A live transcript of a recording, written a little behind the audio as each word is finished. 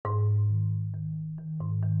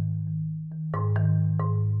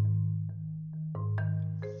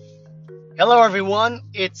Hello, everyone.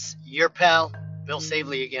 It's your pal, Bill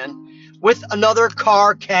Savely again, with another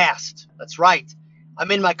car cast. That's right. I'm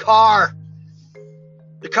in my car.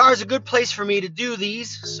 The car is a good place for me to do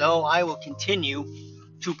these, so I will continue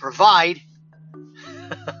to provide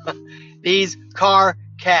these car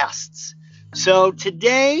casts. So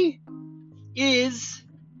today is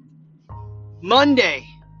Monday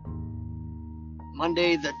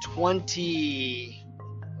the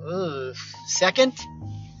 22nd.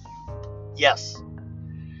 Yes.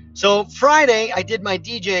 So Friday, I did my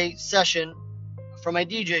DJ session for my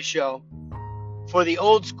DJ show for the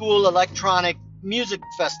Old School Electronic Music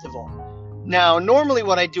Festival. Now, normally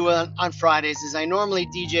what I do on Fridays is I normally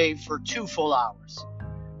DJ for 2 full hours.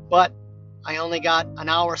 But I only got an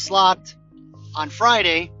hour slot on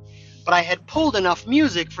Friday, but I had pulled enough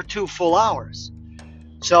music for 2 full hours.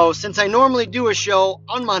 So since I normally do a show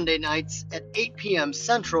on Monday nights at 8 p.m.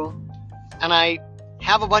 Central, and I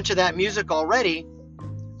have a bunch of that music already,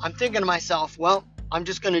 I'm thinking to myself, well, I'm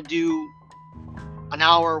just going to do an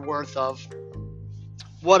hour worth of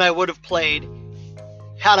what I would have played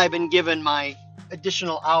had I been given my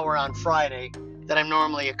additional hour on Friday that I'm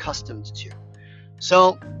normally accustomed to.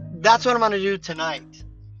 So that's what I'm going to do tonight.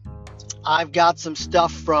 I've got some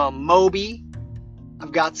stuff from Moby.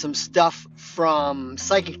 I've got some stuff from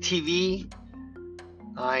Psychic TV.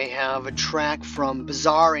 I have a track from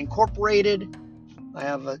Bizarre Incorporated. I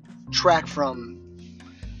have a track from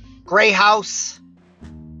Grey House.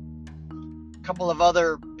 A couple of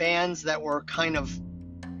other bands that were kind of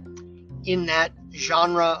in that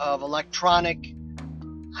genre of electronic,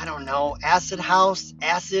 I don't know, acid house,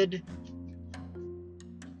 acid. It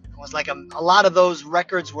was like a lot of those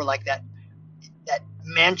records were like that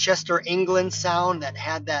Manchester, England sound that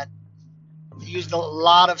had that, used a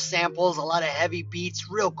lot of samples, a lot of heavy beats,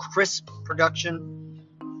 real crisp production.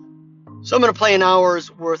 So I'm going to play an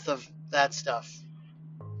hour's worth of that stuff.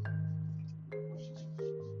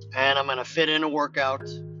 And I'm going to fit in a workout.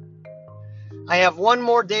 I have one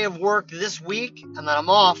more day of work this week, and then I'm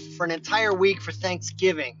off for an entire week for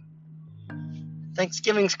Thanksgiving.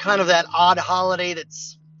 Thanksgiving's kind of that odd holiday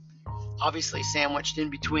that's obviously sandwiched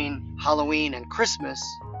in between Halloween and Christmas.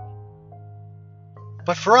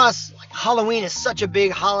 But for us, like, Halloween is such a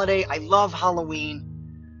big holiday. I love Halloween.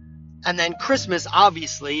 And then Christmas,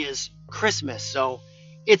 obviously, is Christmas. So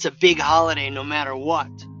it's a big holiday no matter what.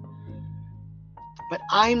 But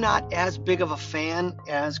I'm not as big of a fan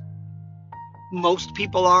as most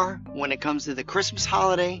people are when it comes to the Christmas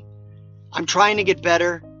holiday. I'm trying to get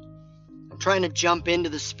better. I'm trying to jump into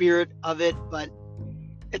the spirit of it, but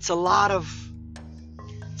it's a lot of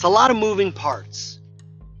moving parts.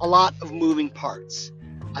 A lot of moving parts.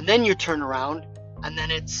 And then you turn around and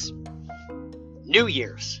then it's New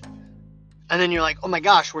Year's. And then you're like, oh my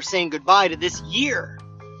gosh, we're saying goodbye to this year.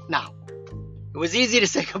 Now, it was easy to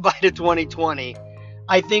say goodbye to 2020.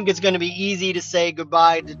 I think it's going to be easy to say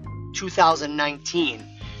goodbye to 2019.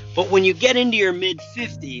 But when you get into your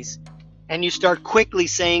mid-50s and you start quickly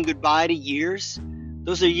saying goodbye to years,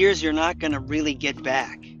 those are years you're not going to really get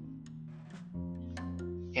back.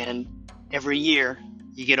 And every year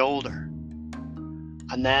you get older.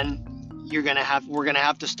 And then we're going to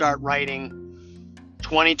have to start writing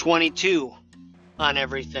 2022 on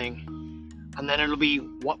everything. And then it'll be,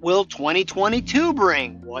 what will 2022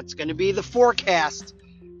 bring? What's going to be the forecast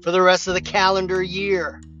for the rest of the calendar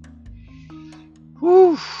year?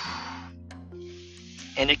 Whew.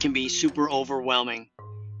 And it can be super overwhelming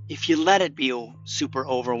if you let it be super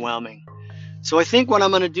overwhelming. So I think what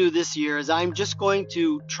I'm going to do this year is I'm just going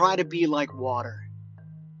to try to be like water.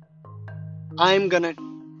 I'm going to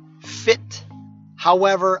fit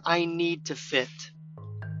however I need to fit.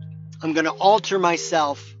 I'm going to alter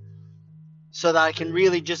myself so that I can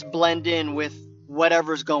really just blend in with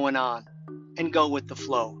whatever's going on and go with the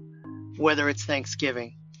flow, whether it's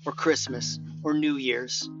Thanksgiving or Christmas or New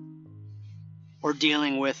Year's or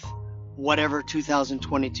dealing with whatever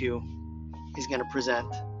 2022 is going to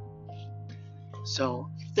present. So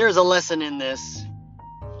if there's a lesson in this,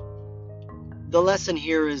 the lesson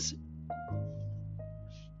here is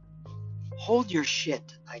hold your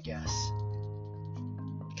shit, I guess.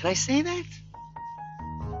 Can I say that?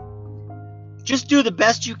 Just do the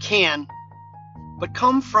best you can, but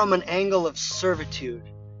come from an angle of servitude,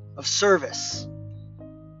 of service.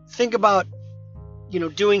 Think about,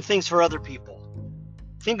 doing things for other people.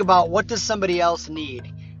 Think about, what does somebody else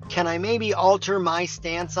need? Can I maybe alter my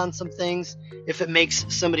stance on some things if it makes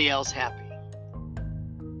somebody else happy?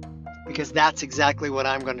 Because that's exactly what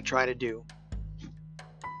I'm going to try to do.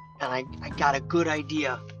 And I got a good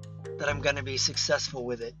idea that I'm going to be successful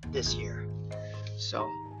with it this year. So,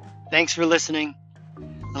 thanks for listening.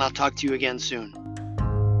 and I'll talk to you again soon.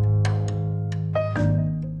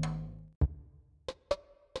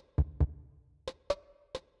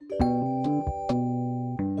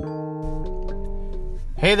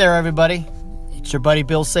 Hey there, everybody. It's your buddy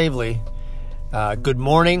Bill Savely. Good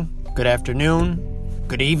morning, good afternoon,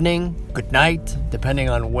 good evening, good night, depending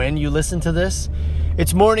on when you listen to this.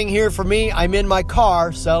 It's morning here for me. I'm in my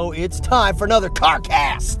car, so it's time for another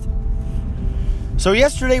CarCast. So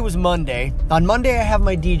yesterday was Monday. On Monday, I have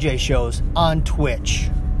my DJ shows on Twitch.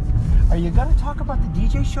 Are you going to talk about the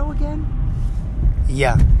DJ show again?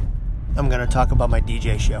 Yeah, I'm going to talk about my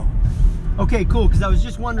DJ show. Okay, cool, because I was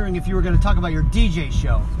just wondering if you were going to talk about your DJ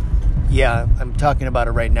show. Yeah, I'm talking about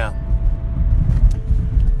it right now.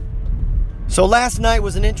 So last night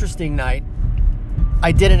was an interesting night.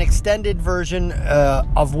 I did an extended version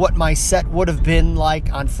of what my set would have been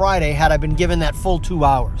like on Friday had I been given that full 2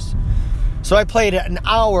 hours. So I played an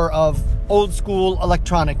hour of old school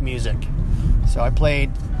electronic music. So I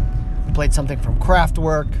played something from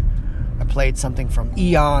Kraftwerk. I played something from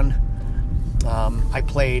Eon. I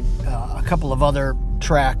played a couple of other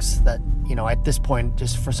tracks that, at this point,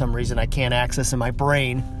 just for some reason, I can't access in my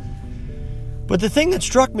brain. But the thing that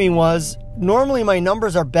struck me was, normally my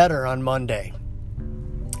numbers are better on Monday.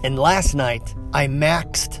 And last night, I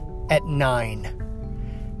maxed at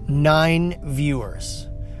 9. 9 viewers.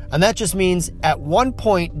 And that just means at one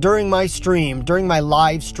point during my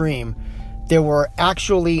live stream, there were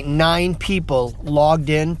actually 9 people logged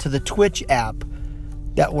in to the Twitch app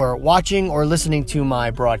that were watching or listening to my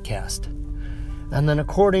broadcast. And then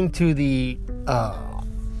according to the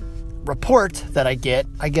report that I get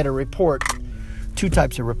a report, 2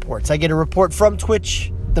 types of reports. I get a report from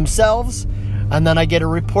Twitch themselves, and then I get a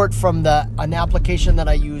report from an application that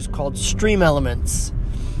I use called Stream Elements.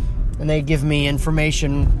 And they give me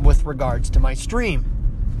information with regards to my stream.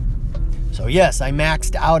 So yes, I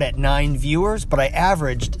maxed out at 9 viewers, but I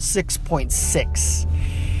averaged 6.6.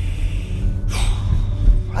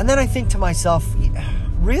 And then I think to myself,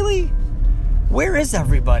 really? Where is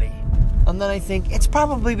everybody? And then I think, it's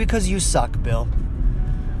probably because you suck, Bill.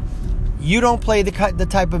 You don't play the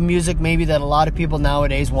type of music maybe that a lot of people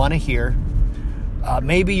nowadays want to hear.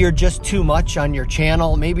 Maybe you're just too much on your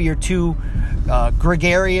channel. Maybe you're too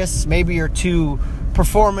gregarious. Maybe you're too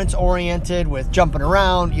performance-oriented with jumping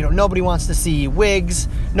around. Nobody wants to see wigs.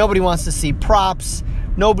 Nobody wants to see props.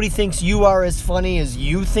 Nobody thinks you are as funny as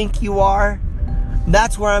you think you are.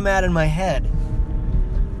 That's where I'm at in my head.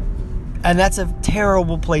 And that's a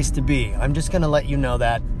terrible place to be. I'm just going to let you know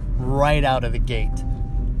that right out of the gate.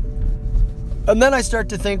 And then I start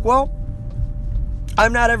to think, well,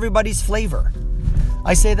 I'm not everybody's flavor.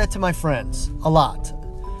 I say that to my friends a lot.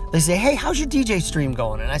 They say, hey, how's your DJ stream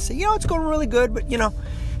going? And I say, it's going really good, but,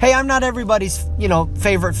 hey, I'm not everybody's,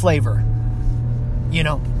 favorite flavor.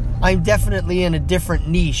 I'm definitely in a different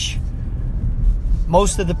niche.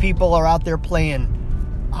 Most of the people are out there playing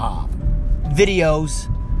videos.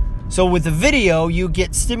 So with the video, you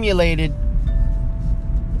get stimulated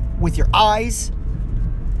with your eyes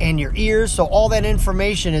and your ears. So all that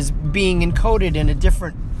information is being encoded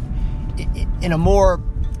in a more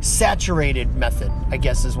saturated method, I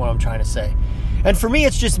guess is what I'm trying to say. And for me,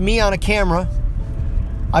 it's just me on a camera.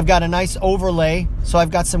 I've got a nice overlay. So I've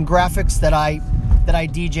got some graphics that I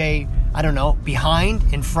DJ,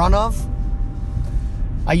 behind, in front of.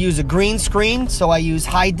 I use a green screen, so I use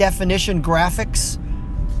high definition graphics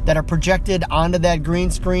that are projected onto that green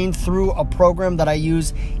screen through a program that I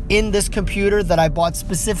use in this computer that I bought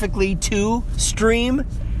specifically to stream.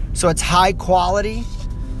 So it's high quality.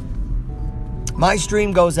 My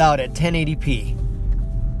stream goes out at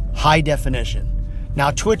 1080p, high definition. Now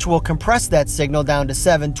Twitch will compress that signal down to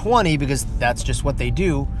 720 because that's just what they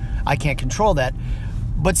do. I can't control that.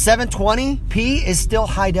 But 720p is still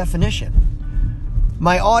high definition.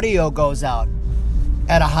 My audio goes out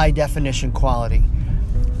at a high definition quality.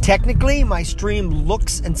 Technically, my stream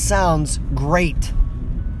looks and sounds great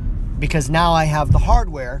because now I have the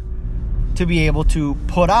hardware to be able to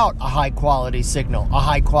put out a high quality signal, a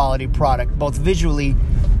high quality product, both visually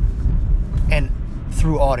and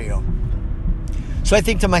through audio. So I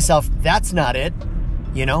think to myself, that's not it.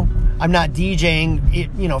 I'm not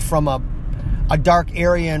DJing, from a dark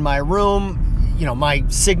area in my room. My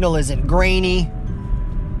signal isn't grainy.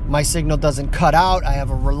 My signal doesn't cut out. I have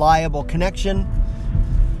a reliable connection.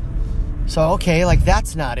 So, okay,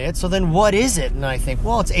 that's not it. So then what is it? And I think,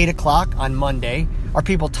 well, it's 8 o'clock on Monday. Are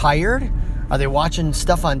people tired? Are they watching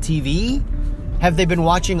stuff on TV? Have they been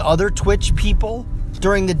watching other Twitch people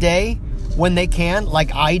during the day when they can,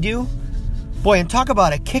 like I do? Boy, and talk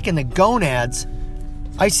about a kick in the gonads.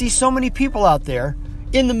 I see so many people out there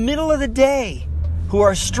in the middle of the day who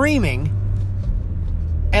are streaming,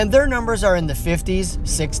 and their numbers are in the 50s,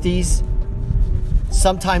 60s,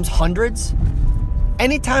 sometimes hundreds.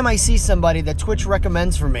 Anytime I see somebody that Twitch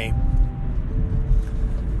recommends for me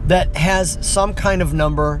that has some kind of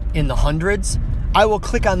number in the hundreds, I will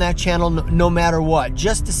click on that channel no matter what,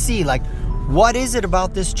 just to see, like, what is it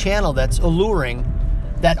about this channel that's alluring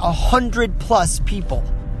that 100+ people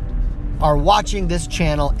are watching this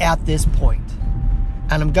channel at this point.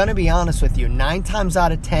 And I'm going to be honest with you, 9 times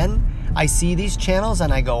out of 10, I see these channels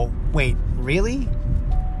and I go, wait, really?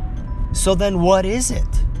 So then what is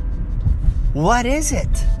it? What is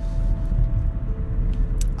it?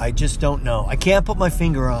 I just don't know. I can't put my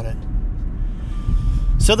finger on it.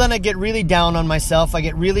 So then I get really down on myself. I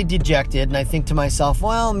get really dejected, and I think to myself,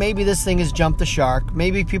 well, maybe this thing has jumped the shark.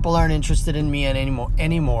 Maybe people aren't interested in me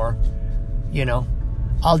anymore. You know,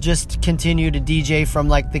 I'll just continue to DJ from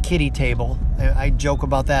like the kiddie table. I joke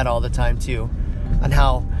about that all the time too, and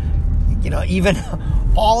how, you know, even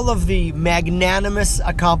all of the magnanimous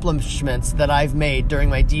accomplishments that I've made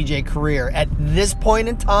during my DJ career at this point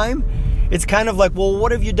in time, it's kind of like, well,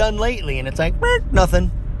 what have you done lately? And it's like,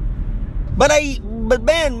 nothing. But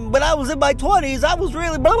man, when I was in my 20s, I was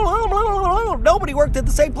really blah, blah, blah, blah, blah. Nobody worked at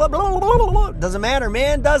the same place. Blah, blah, blah, blah. Doesn't matter,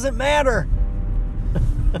 man. Doesn't matter.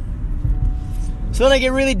 So then I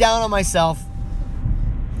get really down on myself,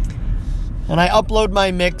 and I upload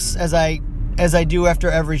my mix as I do after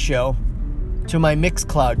every show to my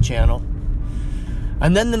Mixcloud channel.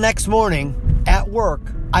 And then the next morning at work,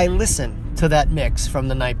 I listen to that mix from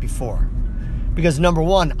the night before, because number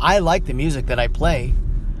one, I like the music that I play.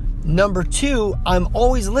 Number two, I'm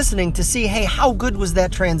always listening to see, hey, how good was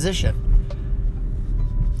that transition?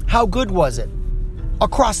 How good was it?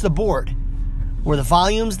 Across the board. Were the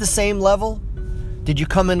volumes the same level? Did you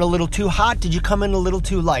come in a little too hot? Did you come in a little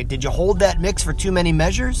too light? Did you hold that mix for too many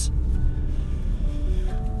measures?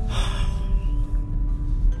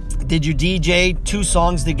 Did you DJ 2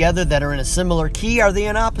 songs together that are in a similar key? Are they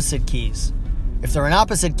in opposite keys? If they're in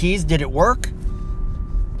opposite keys, did it work?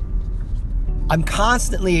 I'm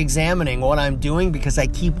constantly examining what I'm doing because I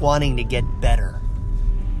keep wanting to get better.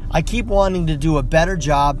 I keep wanting to do a better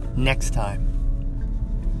job next time.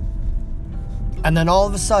 And then all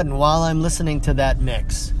of a sudden, while I'm listening to that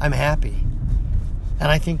mix, I'm happy. And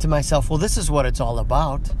I think to myself, well, this is what it's all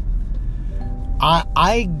about.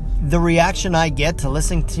 The reaction I get to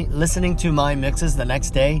listening to my mixes the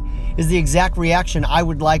next day is the exact reaction I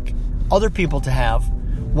would like other people to have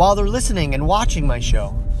while they're listening and watching my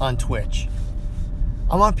show on Twitch.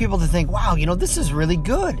 I want people to think, wow, you know, this is really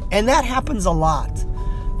good. And that happens a lot.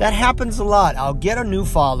 That happens a lot. I'll get a new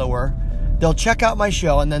follower. They'll check out my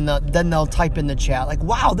show, and then they'll type in the chat like,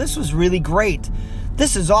 wow, this was really great.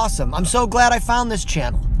 This is awesome. I'm so glad I found this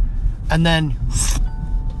channel. And then,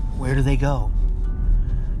 where do they go?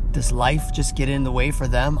 Does life just get in the way for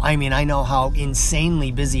them? I mean, I know how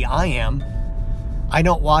insanely busy I am. I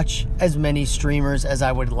don't watch as many streamers as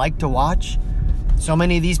I would like to watch. So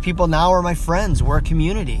many of these people now are my friends. We're a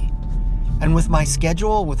community. And with my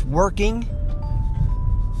schedule, with working,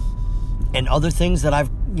 and other things that I've,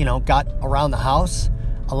 you know, got around the house,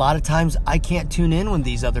 a lot of times I can't tune in when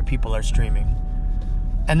these other people are streaming.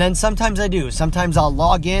 And then sometimes I do. Sometimes I'll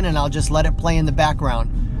log in and I'll just let it play in the background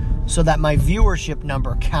so that my viewership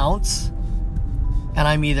number counts, and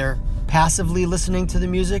I'm either passively listening to the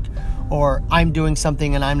music or I'm doing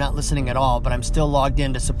something and I'm not listening at all, but I'm still logged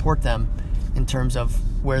in to support them in terms of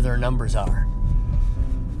where their numbers are.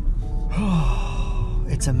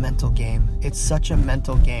 It's a mental game. It's such a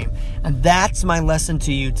mental game. And that's my lesson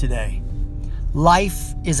to you today.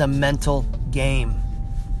 Life is a mental game.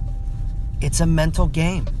 It's a mental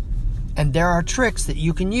game. And there are tricks that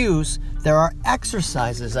you can use. There are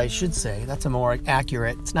exercises, I should say. That's a more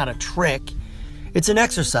accurate. It's not a trick. It's an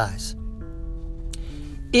exercise.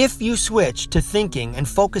 If you switch to thinking and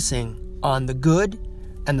focusing on the good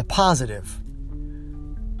and the positive,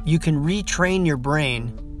 you can retrain your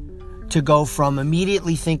brain to go from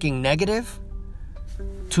immediately thinking negative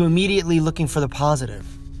to immediately looking for the positive.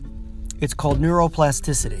 It's called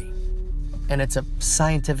neuroplasticity, and it's a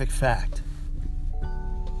scientific fact.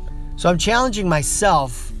 So I'm challenging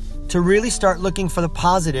myself to really start looking for the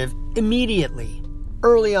positive immediately,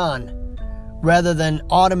 early on, rather than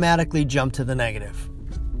automatically jump to the negative.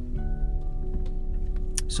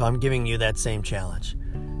 So I'm giving you that same challenge.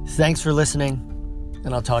 Thanks for listening,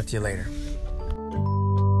 and I'll talk to you later.